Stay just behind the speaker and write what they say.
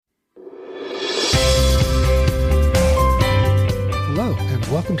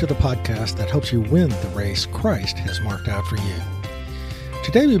welcome to the podcast that helps you win the race Christ has marked out for you.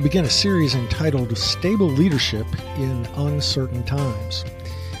 Today we begin a series entitled Stable Leadership in Uncertain Times.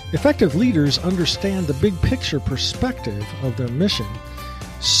 Effective leaders understand the big picture perspective of their mission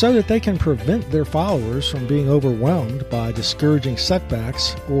so that they can prevent their followers from being overwhelmed by discouraging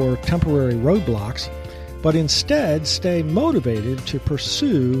setbacks or temporary roadblocks, but instead stay motivated to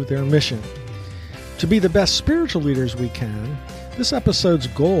pursue their mission. To be the best spiritual leaders we can, this episode's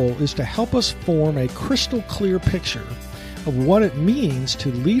goal is to help us form a crystal clear picture of what it means to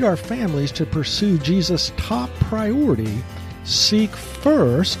lead our families to pursue Jesus' top priority: seek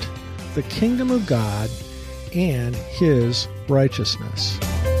first the kingdom of God and His righteousness.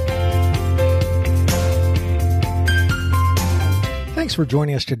 Thanks for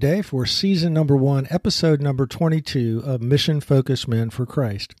joining us today for season number 1, episode number 22 of Mission Focused Men for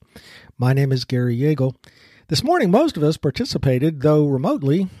Christ. My name is Gary Yeagle. This morning, most of us participated, though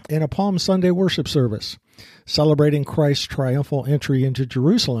remotely, in a Palm Sunday worship service, celebrating Christ's triumphal entry into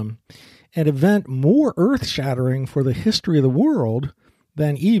Jerusalem, an event more earth-shattering for the history of the world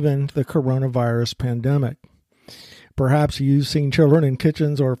than even the coronavirus pandemic. Perhaps you've seen children in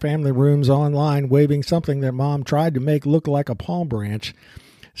kitchens or family rooms online waving something that mom tried to make look like a palm branch,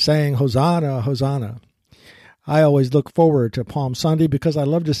 saying, "Hosanna, Hosanna." I always look forward to Palm Sunday because I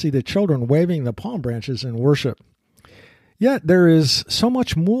love to see the children waving the palm branches in worship. Yet there is so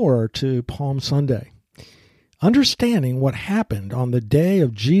much more to Palm Sunday. Understanding what happened on the day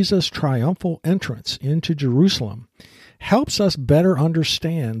of Jesus' triumphal entrance into Jerusalem helps us better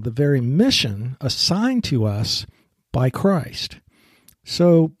understand the very mission assigned to us by Christ.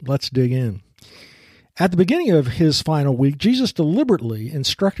 So let's dig in. At the beginning of his final week, Jesus deliberately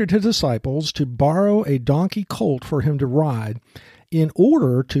instructed his disciples to borrow a donkey colt for him to ride in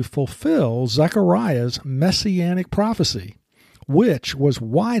order to fulfill Zechariah's messianic prophecy, which was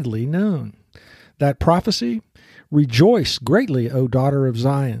widely known. That prophecy: "Rejoice greatly, O daughter of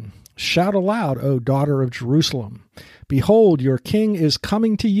Zion. Shout aloud, O daughter of Jerusalem. Behold, your king is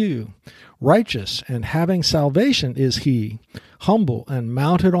coming to you. Righteous and having salvation is he, humble and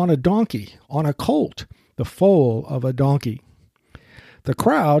mounted on a donkey, on a colt, the foal of a donkey." The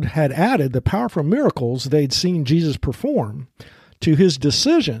crowd had added the powerful miracles they'd seen Jesus perform to his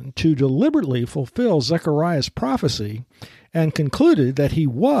decision to deliberately fulfill Zechariah's prophecy and concluded that he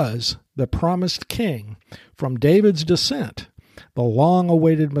was the promised king from David's descent, the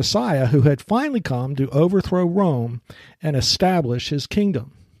long-awaited Messiah who had finally come to overthrow Rome and establish his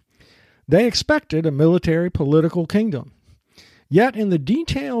kingdom. They expected a military political kingdom. Yet in the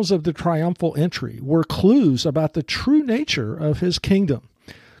details of the triumphal entry were clues about the true nature of his kingdom,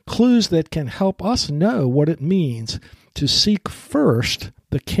 clues that can help us know what it means to seek first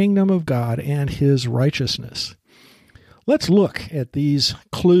the kingdom of God and his righteousness. Let's look at these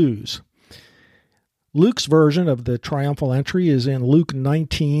clues. Luke's version of the triumphal entry is in Luke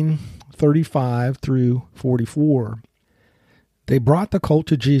 19:35 through 44. They brought the colt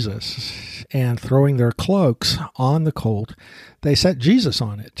to Jesus, and throwing their cloaks on the colt, they set Jesus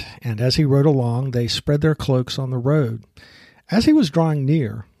on it. And as he rode along, they spread their cloaks on the road. As he was drawing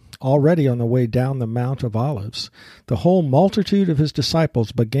near, already on the way down the Mount of Olives, the whole multitude of his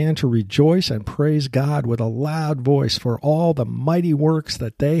disciples began to rejoice and praise God with a loud voice for all the mighty works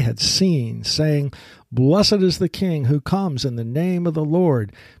that they had seen, saying, "Blessed is the King who comes in the name of the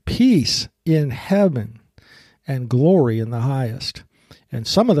Lord, peace in heaven and glory in the highest." And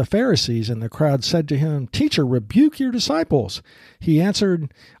some of the Pharisees in the crowd said to him, "Teacher, rebuke your disciples." He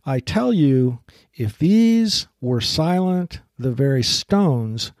answered, "I tell you, if these were silent, the very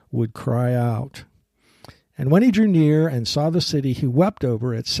stones would cry out." And when he drew near and saw the city, he wept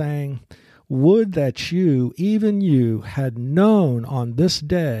over it, saying, "Would that you, even you, had known on this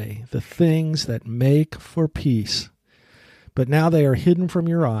day the things that make for peace. But now they are hidden from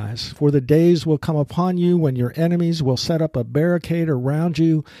your eyes, for the days will come upon you when your enemies will set up a barricade around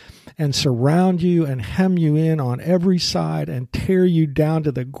you and surround you and hem you in on every side and tear you down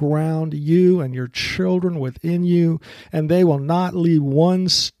to the ground, you and your children within you, and they will not leave one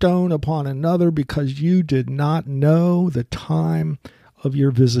stone upon another because you did not know the time of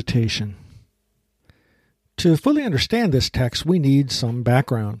your visitation." To fully understand this text, we need some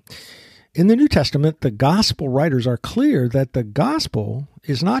background. In the New Testament, the gospel writers are clear that the gospel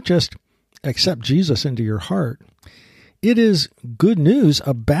is not just accept Jesus into your heart. It is good news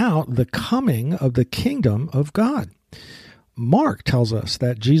about the coming of the kingdom of God. Mark tells us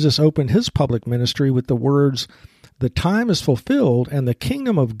that Jesus opened his public ministry with the words, "The time is fulfilled and the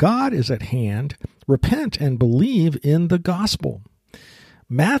kingdom of God is at hand. Repent and believe in the gospel."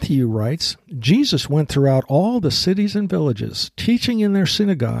 Matthew writes, Jesus went throughout all the cities and villages, teaching in their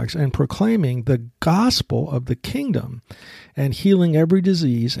synagogues and proclaiming the gospel of the kingdom and healing every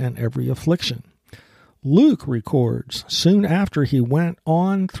disease and every affliction. Luke records, soon after he went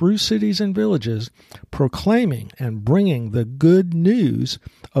on through cities and villages, proclaiming and bringing the good news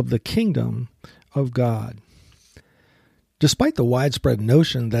of the kingdom of God. Despite the widespread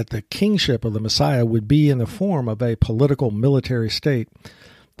notion that the kingship of the Messiah would be in the form of a political military state,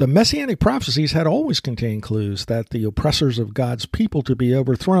 the Messianic prophecies had always contained clues that the oppressors of God's people to be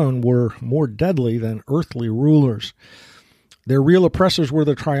overthrown were more deadly than earthly rulers. Their real oppressors were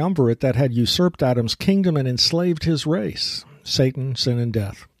the triumvirate that had usurped Adam's kingdom and enslaved his race, Satan, sin, and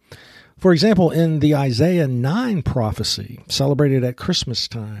death. For example, in the Isaiah 9 prophecy, celebrated at Christmas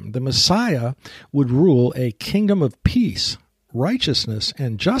time, the Messiah would rule a kingdom of peace, righteousness,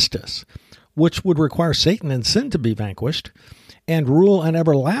 and justice, which would require Satan and sin to be vanquished, and rule an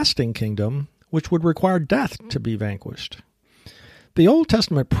everlasting kingdom, which would require death to be vanquished. The Old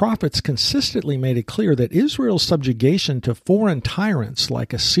Testament prophets consistently made it clear that Israel's subjugation to foreign tyrants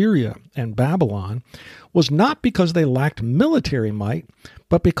like Assyria and Babylon was not because they lacked military might,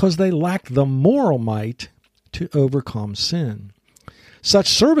 but because they lacked the moral might to overcome sin. Such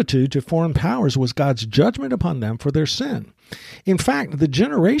servitude to foreign powers was God's judgment upon them for their sin. In fact, the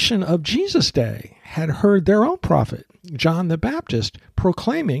generation of Jesus' day had heard their own prophet, John the Baptist,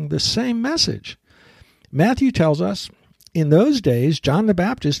 proclaiming the same message. Matthew tells us, in those days, John the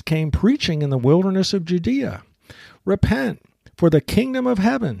Baptist came preaching in the wilderness of Judea, "Repent, for the kingdom of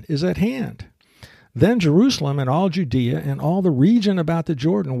heaven is at hand." Then Jerusalem and all Judea and all the region about the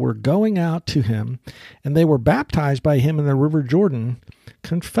Jordan were going out to him, and they were baptized by him in the river Jordan,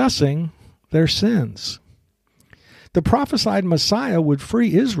 confessing their sins. The prophesied Messiah would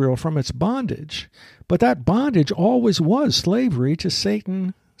free Israel from its bondage, but that bondage always was slavery to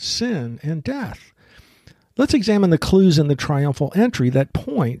Satan, sin, and death. Let's examine the clues in the triumphal entry that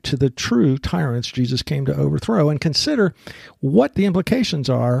point to the true tyrants Jesus came to overthrow and consider what the implications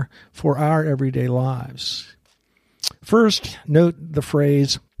are for our everyday lives. First, note the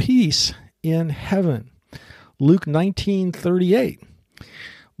phrase, peace in heaven. Luke 19:38.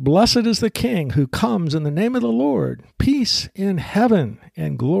 Blessed is the King who comes in the name of the Lord, peace in heaven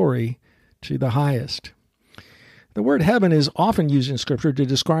and glory to the highest. The word heaven is often used in Scripture to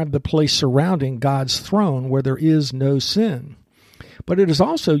describe the place surrounding God's throne where there is no sin. But it is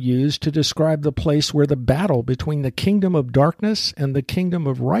also used to describe the place where the battle between the kingdom of darkness and the kingdom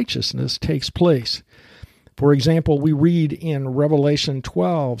of righteousness takes place. For example, we read in Revelation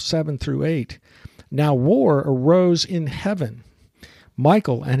 12:7-8, "Now war arose in heaven,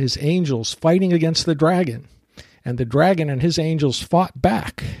 Michael and his angels fighting against the dragon, and the dragon and his angels fought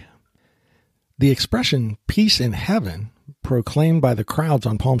back." The expression peace in heaven, proclaimed by the crowds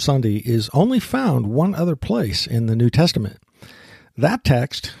on Palm Sunday, is only found one other place in the New Testament. That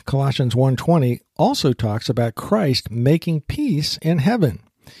text, Colossians 1:20, also talks about Christ making peace in heaven.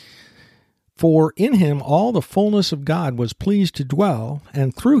 For in him all the fullness of God was pleased to dwell,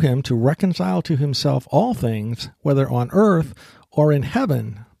 and through him to reconcile to himself all things, whether on earth or in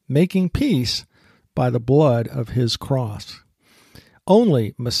heaven, making peace by the blood of his cross.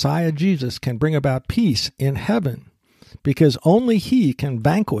 Only Messiah Jesus can bring about peace in heaven, because only he can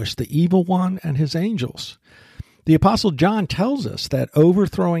vanquish the evil one and his angels. The Apostle John tells us that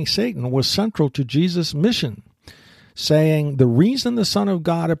overthrowing Satan was central to Jesus' mission, saying the reason the Son of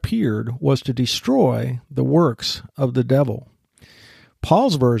God appeared was to destroy the works of the devil.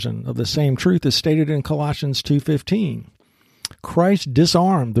 Paul's version of the same truth is stated in Colossians 2:15. Christ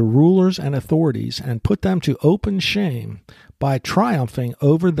disarmed the rulers and authorities and put them to open shame by triumphing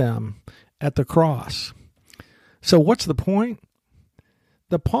over them at the cross. So what's the point?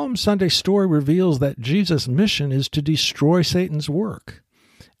 The Palm Sunday story reveals that Jesus' mission is to destroy Satan's work.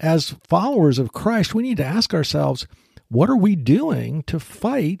 As followers of Christ, we need to ask ourselves, what are we doing to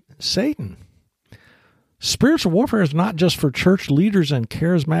fight Satan? Spiritual warfare is not just for church leaders and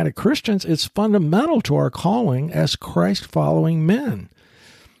charismatic Christians. It's fundamental to our calling as Christ-following men.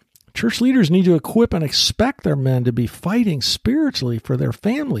 Church leaders need to equip and expect their men to be fighting spiritually for their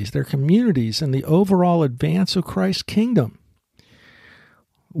families, their communities, and the overall advance of Christ's kingdom.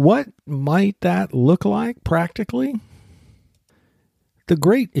 What might that look like practically? The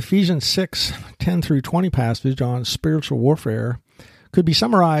great Ephesians 6:10-20 passage on spiritual warfare could be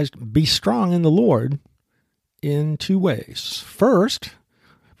summarized, be strong in the Lord, in two ways. First,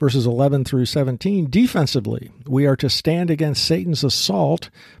 verses 11-17, defensively, we are to stand against Satan's assault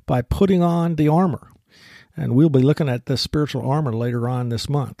by putting on the armor. And we'll be looking at this spiritual armor later on this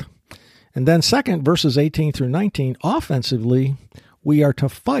month. And then second, verses 18-19, offensively, we are to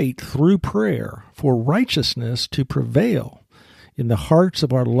fight through prayer for righteousness to prevail in the hearts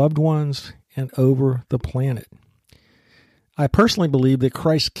of our loved ones and over the planet. I personally believe that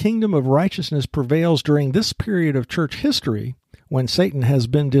Christ's kingdom of righteousness prevails during this period of church history when Satan has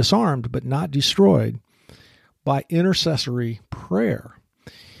been disarmed but not destroyed by intercessory prayer.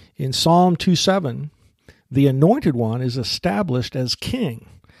 In Psalm 2:7, the Anointed One is established as king.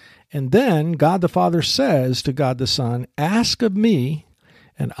 And then God the Father says to God the Son, "Ask of me,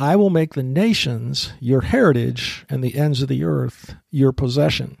 and I will make the nations your heritage and the ends of the earth your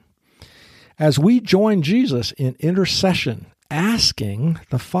possession." As we join Jesus in intercession, asking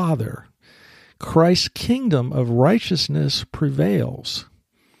the Father, Christ's kingdom of righteousness prevails.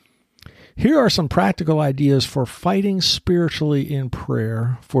 Here are some practical ideas for fighting spiritually in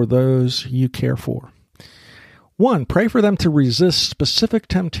prayer for those you care for. 1, pray for them to resist specific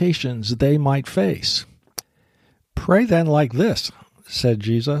temptations they might face. "Pray then like this," said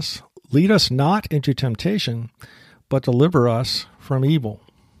Jesus, "lead us not into temptation, but deliver us from evil."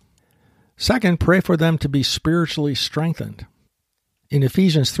 2, pray for them to be spiritually strengthened. In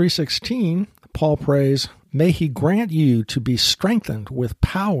Ephesians 3:16, Paul prays, "May he grant you to be strengthened with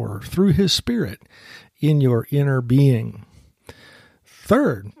power through his Spirit in your inner being."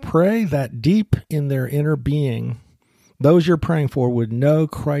 3, pray that deep in their inner being, those you're praying for would know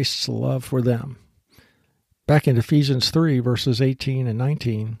Christ's love for them. Back in Ephesians 3, verses 18 and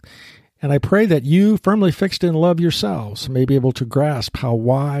 19, "And I pray that you, firmly fixed in love yourselves, may be able to grasp how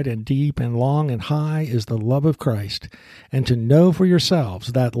wide and deep and long and high is the love of Christ, and to know for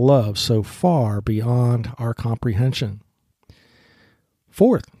yourselves that love so far beyond our comprehension."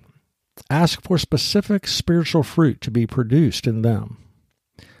 4, ask for specific spiritual fruit to be produced in them.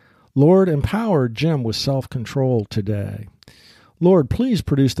 "Lord, empower Jim with self-control today. Lord, please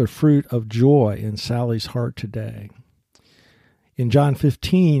produce the fruit of joy in Sally's heart today." In John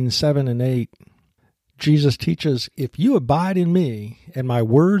 15:7 and 8, Jesus teaches, "If you abide in me and my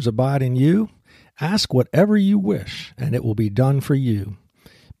words abide in you, ask whatever you wish, and it will be done for you.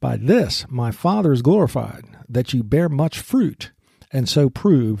 By this my Father is glorified, that you bear much fruit, and so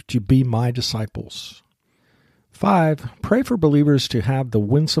prove to be my disciples." 5, pray for believers to have the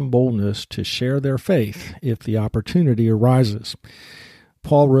winsome boldness to share their faith if the opportunity arises.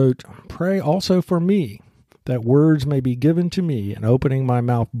 Paul wrote, "Pray also for me, that words may be given to me in opening my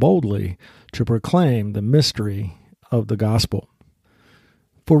mouth boldly to proclaim the mystery of the gospel."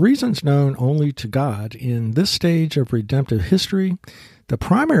 For reasons known only to God, in this stage of redemptive history, the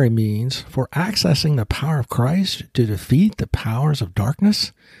primary means for accessing the power of Christ to defeat the powers of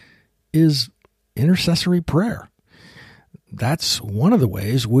darkness is intercessory prayer. That's one of the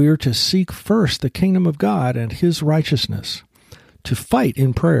ways we're to seek first the kingdom of God and his righteousness, to fight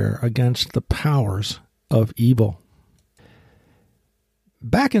in prayer against the powers of evil.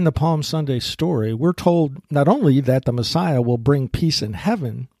 Back in the Palm Sunday story, we're told not only that the Messiah will bring peace in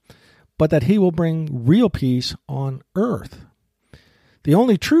heaven, but that he will bring real peace on earth. The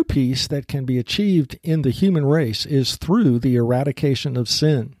only true peace that can be achieved in the human race is through the eradication of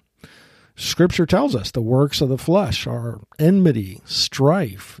sin. Scripture tells us the works of the flesh are enmity,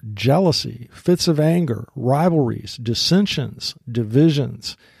 strife, jealousy, fits of anger, rivalries, dissensions,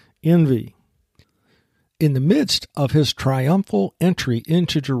 divisions, envy. In the midst of his triumphal entry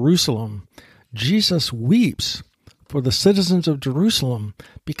into Jerusalem, Jesus weeps for the citizens of Jerusalem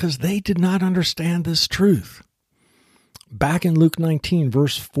because they did not understand this truth. Back in Luke 19,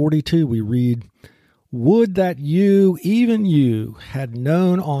 verse 42, we read, "Would that you, even you, had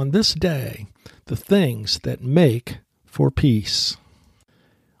known on this day the things that make for peace."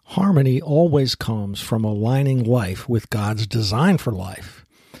 Harmony always comes from aligning life with God's design for life,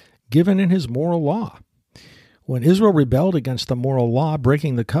 given in his moral law. When Israel rebelled against the moral law,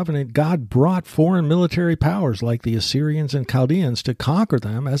 breaking the covenant, God brought foreign military powers like the Assyrians and Chaldeans to conquer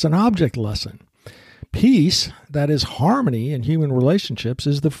them as an object lesson. Peace, that is harmony in human relationships,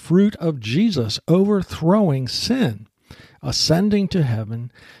 is the fruit of Jesus overthrowing sin, ascending to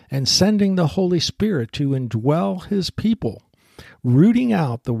heaven, and sending the Holy Spirit to indwell his people, rooting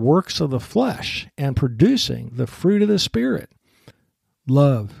out the works of the flesh and producing the fruit of the Spirit: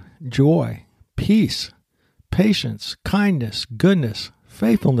 love, joy, peace, patience, kindness, goodness,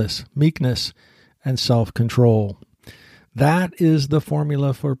 faithfulness, meekness, and self-control. That is the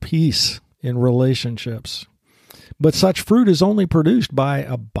formula for peace in relationships. But such fruit is only produced by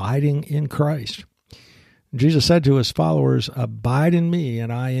abiding in Christ. Jesus said to his followers, "Abide in me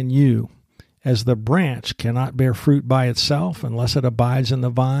and I in you. As the branch cannot bear fruit by itself unless it abides in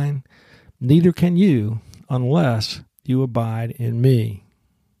the vine, neither can you unless you abide in me."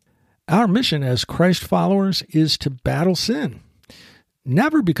 Our mission as Christ followers is to battle sin,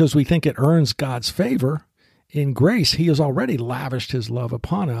 never because we think it earns God's favor. In grace, He has already lavished His love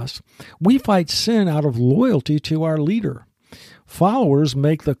upon us. We fight sin out of loyalty to our leader. Followers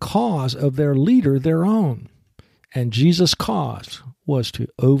make the cause of their leader their own, and Jesus' cause was to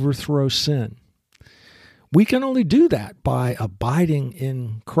overthrow sin. We can only do that by abiding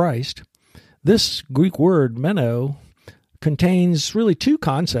in Christ. This Greek word, meno, contains really two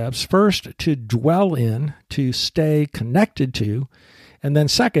concepts. First, to dwell in, to stay connected to, and then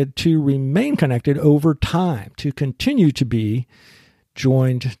second, to remain connected over time, to continue to be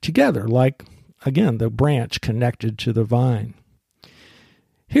joined together, like, again, the branch connected to the vine.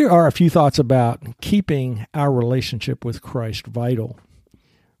 Here are a few thoughts about keeping our relationship with Christ vital.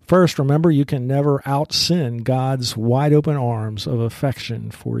 First, remember you can never out-sin God's wide-open arms of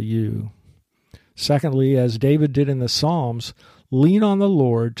affection for you. Secondly, as David did in the Psalms, lean on the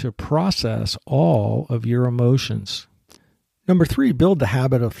Lord to process all of your emotions. Number 3, build the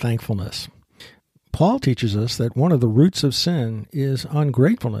habit of thankfulness. Paul teaches us that one of the roots of sin is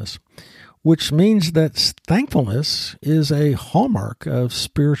ungratefulness, which means that thankfulness is a hallmark of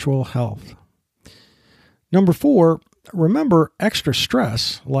spiritual health. Number 4, remember extra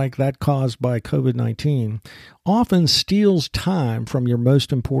stress, like that caused by COVID-19, often steals time from your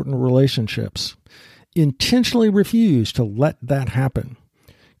most important relationships. Intentionally refuse to let that happen.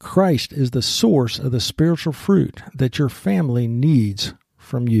 Christ is the source of the spiritual fruit that your family needs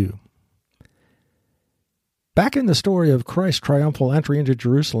from you. Back in the story of Christ's triumphal entry into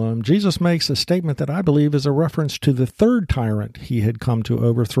Jerusalem, Jesus makes a statement that I believe is a reference to the third tyrant He had come to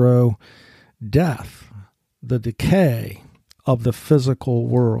overthrow, death, the decay of the physical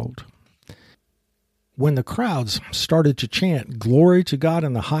world. When the crowds started to chant, "Glory to God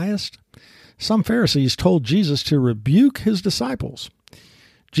in the highest," some Pharisees told Jesus to rebuke His disciples.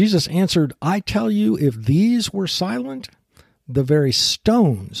 Jesus answered, "I tell you, if these were silent, the very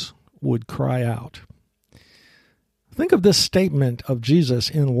stones would cry out." Think of this statement of Jesus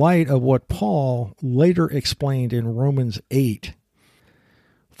in light of what Paul later explained in Romans 8.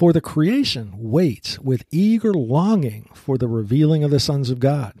 For the creation waits with eager longing for the revealing of the sons of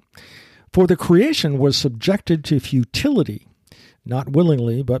God. For the creation was subjected to futility, not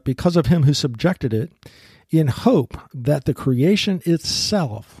willingly, but because of Him who subjected it, in hope that the creation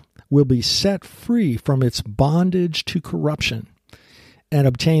itself will be set free from its bondage to corruption and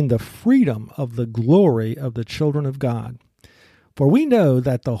obtain the freedom of the glory of the children of God. For we know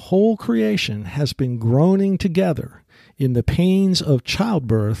that the whole creation has been groaning together in the pains of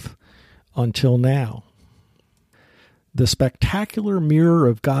childbirth until now. The spectacular mirror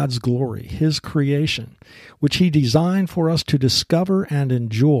of God's glory, His creation, which He designed for us to discover and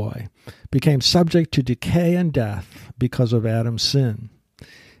enjoy, became subject to decay and death because of Adam's sin.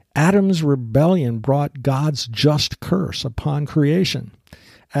 Adam's rebellion brought God's just curse upon creation.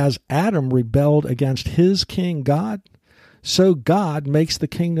 As Adam rebelled against his king God, so God makes the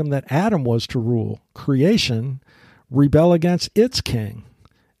kingdom that Adam was to rule, creation, rebel against its king,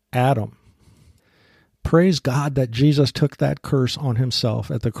 Adam. Praise God that Jesus took that curse on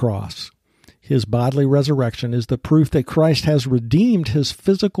Himself at the cross. His bodily resurrection is the proof that Christ has redeemed His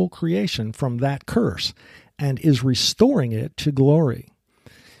physical creation from that curse and is restoring it to glory.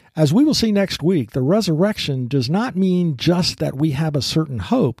 As we will see next week, the resurrection does not mean just that we have a certain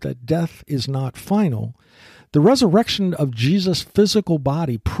hope that death is not final. The resurrection of Jesus' physical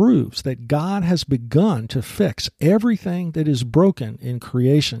body proves that God has begun to fix everything that is broken in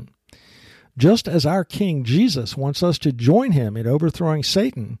creation. Just as our King Jesus wants us to join Him in overthrowing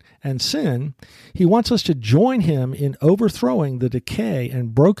Satan and sin, He wants us to join Him in overthrowing the decay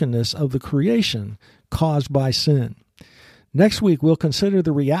and brokenness of the creation caused by sin. Next week, we'll consider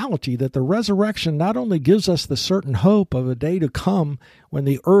the reality that the resurrection not only gives us the certain hope of a day to come when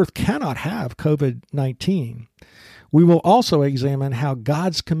the earth cannot have COVID-19, we will also examine how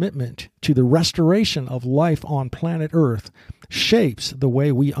God's commitment to the restoration of life on planet Earth shapes the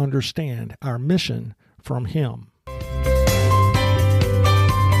way we understand our mission from Him.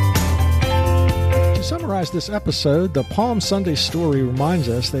 To summarize this episode, the Palm Sunday story reminds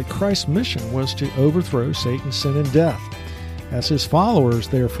us that Christ's mission was to overthrow Satan's sin and death. As His followers,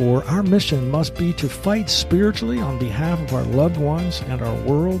 therefore, our mission must be to fight spiritually on behalf of our loved ones and our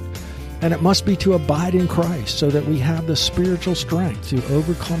world, and it must be to abide in Christ so that we have the spiritual strength to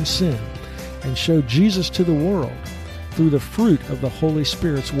overcome sin and show Jesus to the world through the fruit of the Holy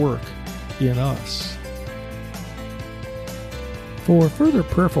Spirit's work in us. For further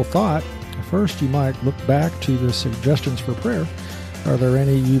prayerful thought, first you might look back to the suggestions for prayer. Are there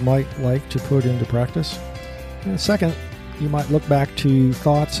any you might like to put into practice? And second, you might look back to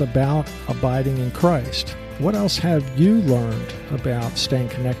thoughts about abiding in Christ. What else have you learned about staying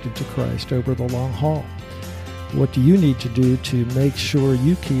connected to Christ over the long haul? What do you need to do to make sure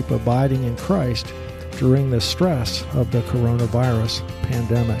you keep abiding in Christ during the stress of the coronavirus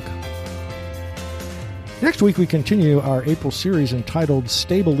pandemic? Next week, we continue our April series entitled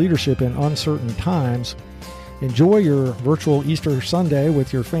Stable Leadership in Uncertain Times. Enjoy your virtual Easter Sunday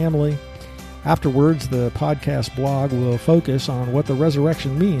with your family. Afterwards, the podcast blog will focus on what the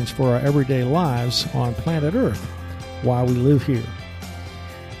resurrection means for our everyday lives on planet Earth while we live here.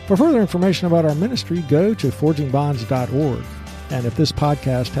 For further information about our ministry, go to forgingbonds.org. And if this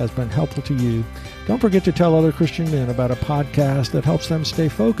podcast has been helpful to you, don't forget to tell other Christian men about a podcast that helps them stay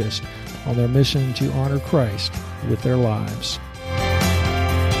focused on their mission to honor Christ with their lives.